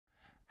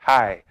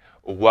Hi,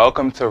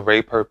 welcome to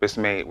Reypurposed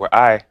Made, where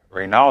I,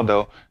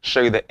 Reinaldo,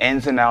 show you the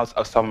ins and outs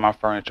of some of my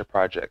furniture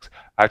projects.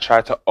 I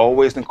try to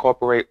always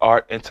incorporate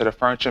art into the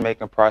furniture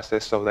making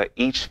process so that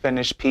each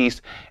finished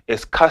piece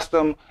is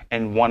custom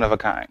and one of a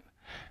kind.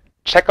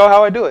 Check out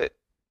how I do it.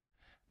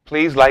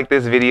 Please like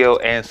this video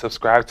and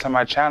subscribe to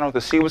my channel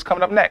to see what's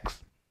coming up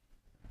next.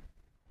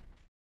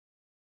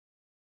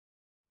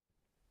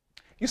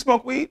 You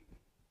smoke weed?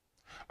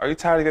 Are you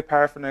tired of your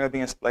paraphernalia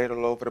being splayed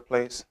all over the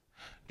place?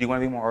 Do you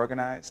want to be more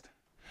organized?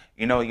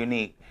 You know what you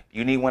need?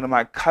 You need one of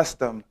my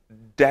custom,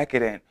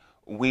 decadent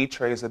weed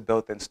trays with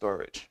built-in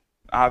storage.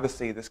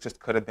 Obviously, this just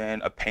could have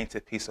been a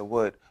painted piece of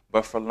wood,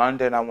 but for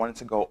London, I wanted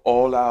to go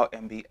all out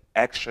and be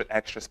extra,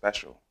 extra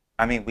special.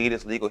 I mean, weed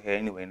is legal here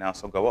anyway now,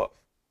 so go off,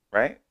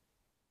 right?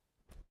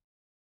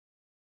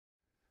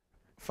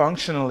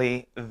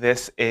 Functionally,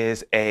 this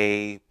is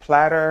a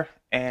platter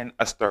and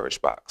a storage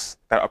box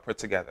that are put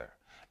together.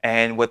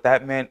 And what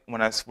that meant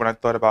when I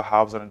thought about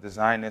how I was going to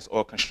design this,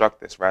 or construct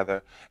this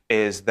rather,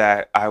 is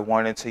that I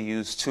wanted to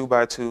use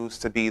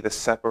 2x2s to be the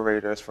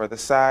separators for the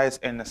sides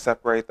and to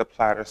separate the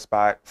platter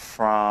spot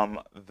from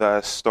the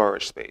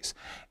storage space.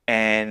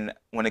 And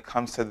when it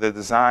comes to the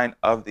design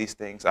of these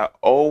things, I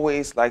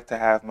always like to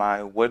have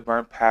my wood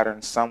burn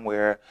pattern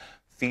somewhere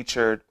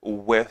featured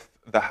with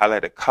the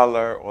highlighted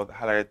color or the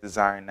highlighted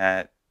design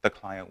that the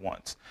client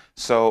wants.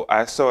 So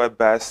I saw it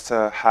best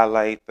to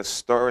highlight the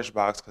storage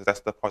box because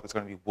that's the part that's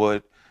going to be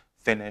wood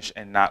finish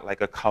and not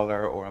like a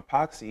color or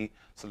epoxy.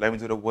 So let me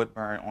do the wood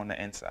burn on the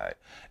inside.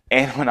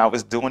 And when I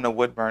was doing the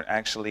wood burn,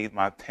 actually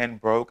my pen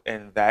broke,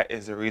 and that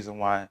is the reason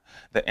why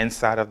the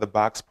inside of the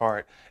box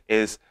part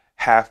is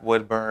half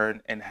wood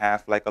burn and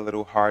half like a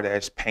little hard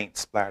edge paint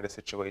splatter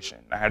situation.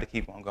 I had to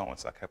keep on going,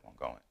 so I kept on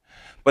going.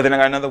 But then I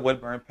got another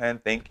wood burn pen,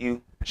 thank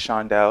you,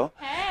 Shondell.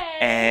 Hey.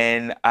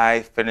 And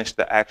I finished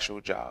the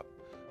actual job.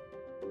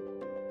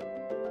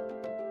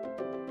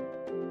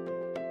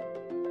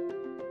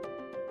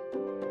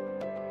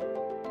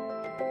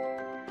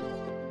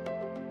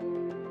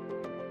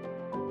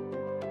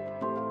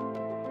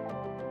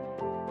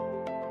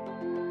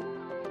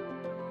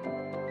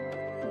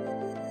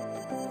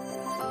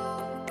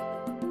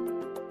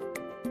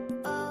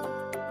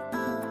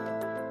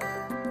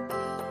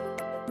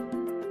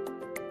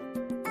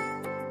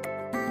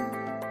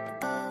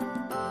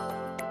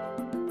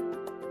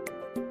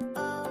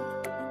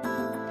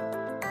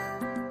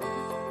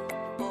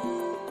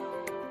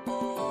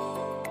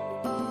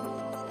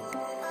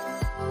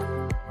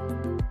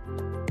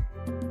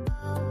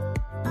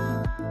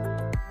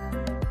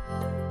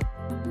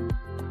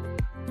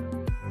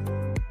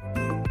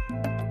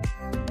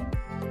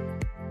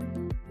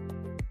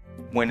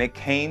 When it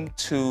came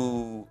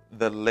to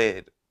the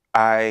lid,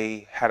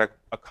 I had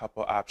a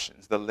couple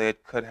options. The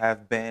lid could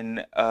have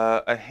been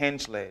a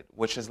hinge lid,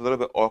 which is a little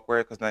bit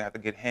awkward because now you have to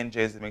get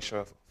hinges to make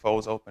sure it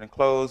folds open and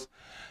close.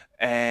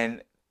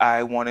 And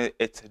I wanted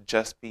it to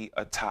just be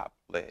a top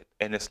lid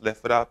and just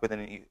lift it up and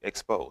then you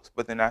expose.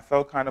 But then I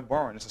felt kind of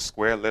boring. It's a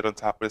square lid on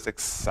top of this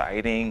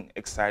exciting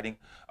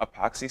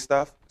epoxy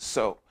stuff.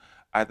 So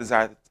I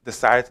decided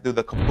to do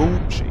the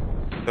kaboom shape.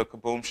 The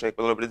kaboom shape,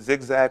 a little bit of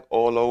zigzag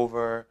all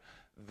over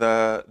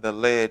the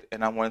lid,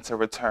 and I wanted to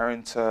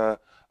return to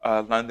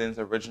London's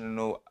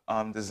original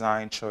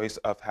design choice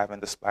of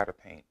having the splatter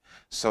paint.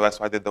 So that's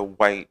why I did the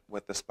white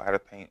with the splatter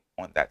paint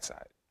on that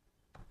side.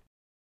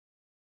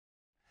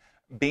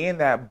 Being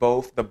that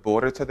both the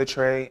border to the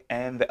tray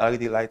and the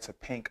LED lights are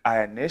pink,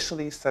 I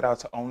initially set out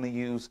to only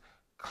use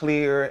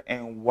clear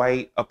and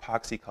white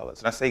epoxy colors.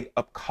 And I say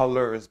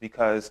colors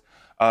because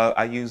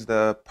I use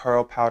the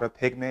pearl powder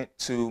pigment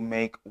to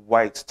make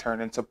whites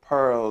turn into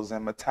pearls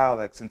and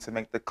metallics, and to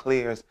make the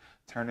clears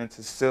turn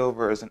into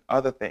silvers and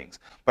other things.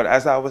 But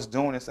as I was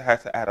doing this, I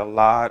had to add a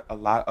lot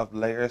of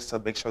layers to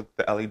make sure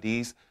that the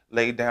LEDs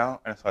laid down,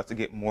 and so I had to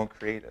get more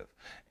creative.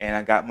 And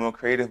I got more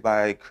creative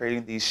by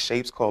creating these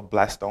shapes called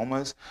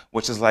blastomas,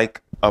 which is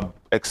like a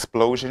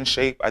explosion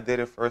shape. I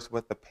did it first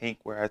with the pink,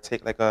 where I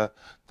take like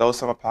throw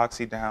some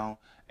epoxy down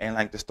and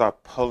like to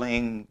start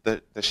pulling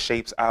the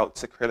shapes out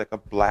to create like a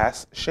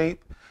blast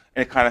shape.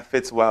 And it kind of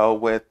fits well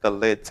with the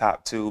lid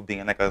top too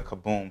being like a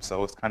kaboom,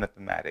 so it's kind of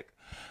thematic.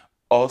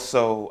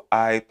 Also,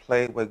 I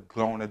played with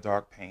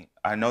glow-in-the-dark paint.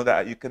 I know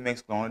that you can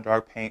mix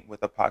glow-in-the-dark paint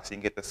with epoxy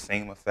and get the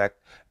same effect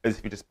as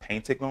if you just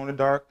paint it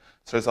glow-in-the-dark.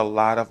 So there's a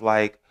lot of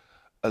like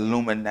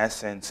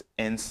luminescence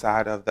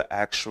inside of the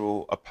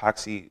actual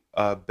epoxy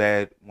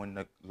bed when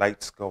the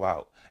lights go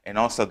out. And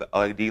also the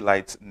LED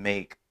lights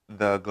make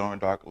the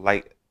glow-in-the-dark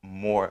light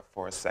more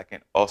for a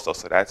second also,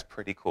 so that's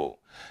pretty cool.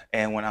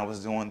 And when I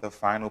was doing the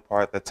final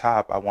part at the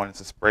top, I wanted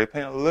to spray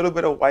paint a little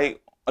bit of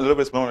white, a little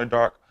bit of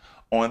glow-in-the-dark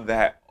on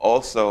that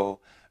also,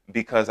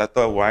 because I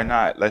thought, why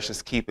not? Let's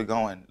just keep it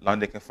going.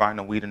 London can find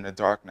the weed in the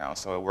dark now,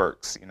 so it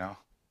works, you know.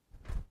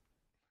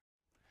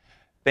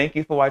 Thank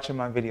you for watching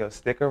my video.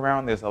 Stick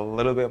around, there's a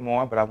little bit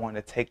more, but I want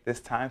to take this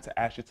time to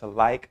ask you to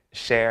like,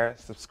 share,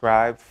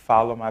 subscribe,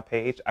 follow my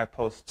page. I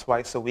post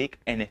twice a week,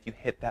 and if you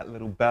hit that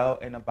little bell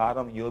in the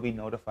bottom, you'll be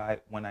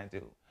notified when I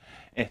do.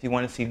 And if you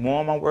want to see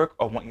more of my work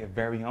or want your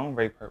very own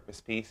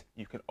Reypurposed piece,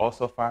 you can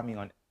also find me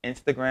on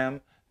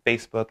Instagram,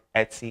 Facebook,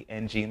 Etsy,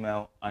 and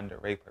Gmail under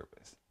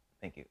Reypurposed.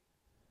 Thank you.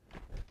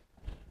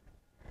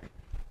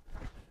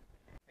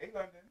 Hey,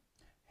 London.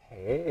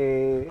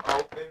 Hey.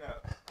 Open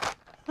up.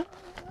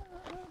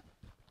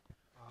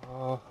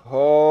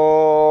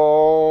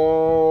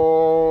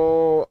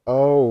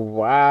 Oh,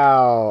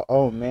 wow.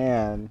 Oh,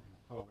 man.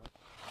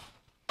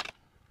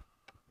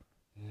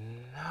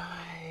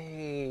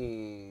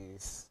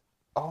 Nice.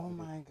 Oh,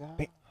 my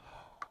God.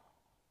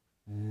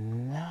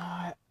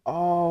 Nice.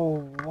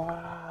 Oh,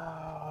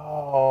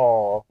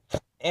 wow.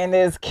 And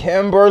it's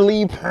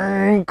Kimberly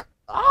pink.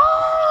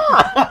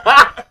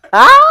 Ah!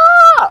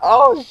 Ah!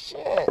 Oh,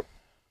 shit.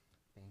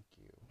 Thank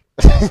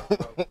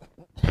you.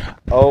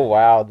 Oh,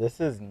 wow. This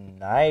is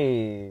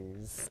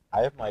nice.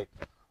 I'm like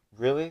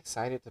really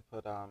excited to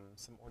put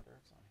some hors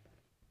d'oeuvres on here.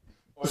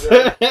 That's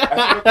what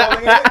we're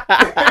calling it?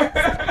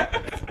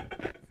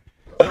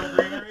 Some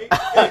greenery?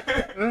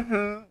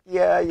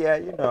 Yeah,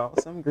 you know,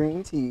 some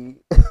green tea.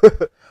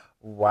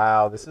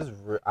 Wow, this is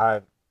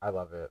I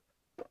love it.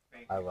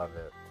 I love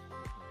it.